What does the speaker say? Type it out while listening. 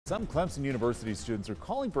Some Clemson University students are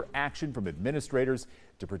calling for action from administrators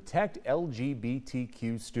to protect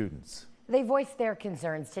LGBTQ students. They voiced their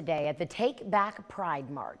concerns today at the Take Back Pride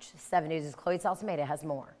March. 7 News' Chloe Salsameda has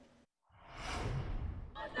more.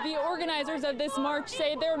 The organizers of this march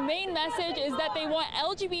say their main message is that they want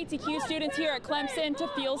LGBTQ students here at Clemson to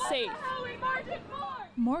feel safe.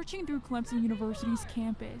 Marching through Clemson University's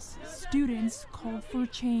campus, students called for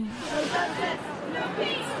change.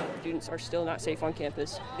 Students are still not safe on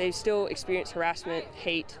campus. They still experience harassment,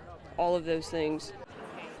 hate, all of those things.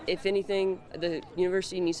 If anything, the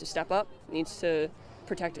university needs to step up, needs to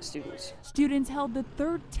protect its students. Students held the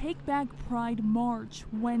third Take Back Pride March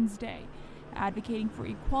Wednesday, advocating for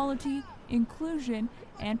equality, inclusion,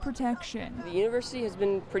 and protection. The university has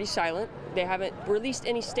been pretty silent. They haven't released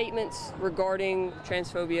any statements regarding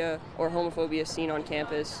transphobia or homophobia seen on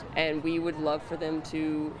campus, and we would love for them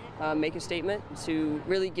to make a statement to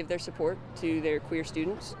really give their support to their queer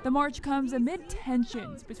students. The march comes amid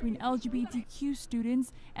tensions between LGBTQ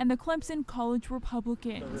students and the Clemson College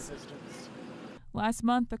Republicans. Last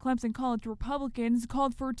month, the Clemson College Republicans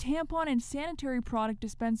called for tampon and sanitary product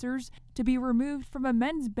dispensers to be removed from a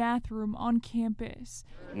men's bathroom on campus.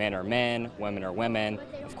 Men are men, women are women.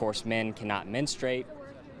 Of course, men cannot menstruate.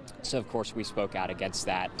 So, of course, we spoke out against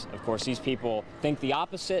that. Of course, these people think the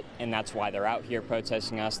opposite, and that's why they're out here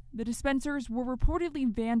protesting us. The dispensers were reportedly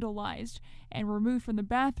vandalized and removed from the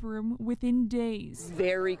bathroom within days.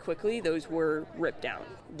 Very quickly, those were ripped down.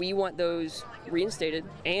 We want those reinstated,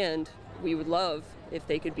 and we would love if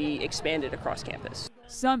they could be expanded across campus.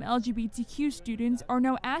 Some LGBTQ students are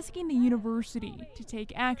now asking the university to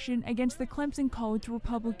take action against the Clemson College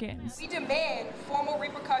Republicans. We demand formal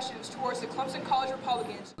repercussions towards the Clemson College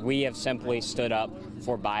Republicans. We have simply stood up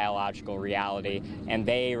for biological reality, and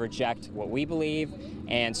they reject what we believe,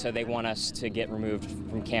 and so they want us to get removed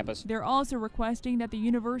from campus. They're also requesting that the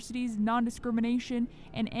university's non-discrimination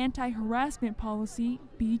and anti-harassment policy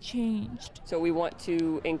be changed. So we want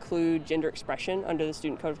to include gender expression under the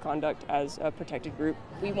Student Code of Conduct as a protected group.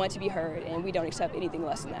 We want to be heard, and we don't accept anything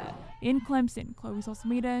less than that. In Clemson, Chloe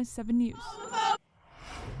Salsameda, 7 News.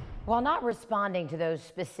 While not responding to those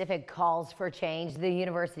specific calls for change, the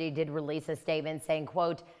university did release a statement saying,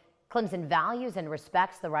 quote, Clemson values and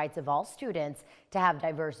respects the rights of all students to have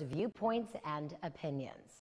diverse viewpoints and opinions.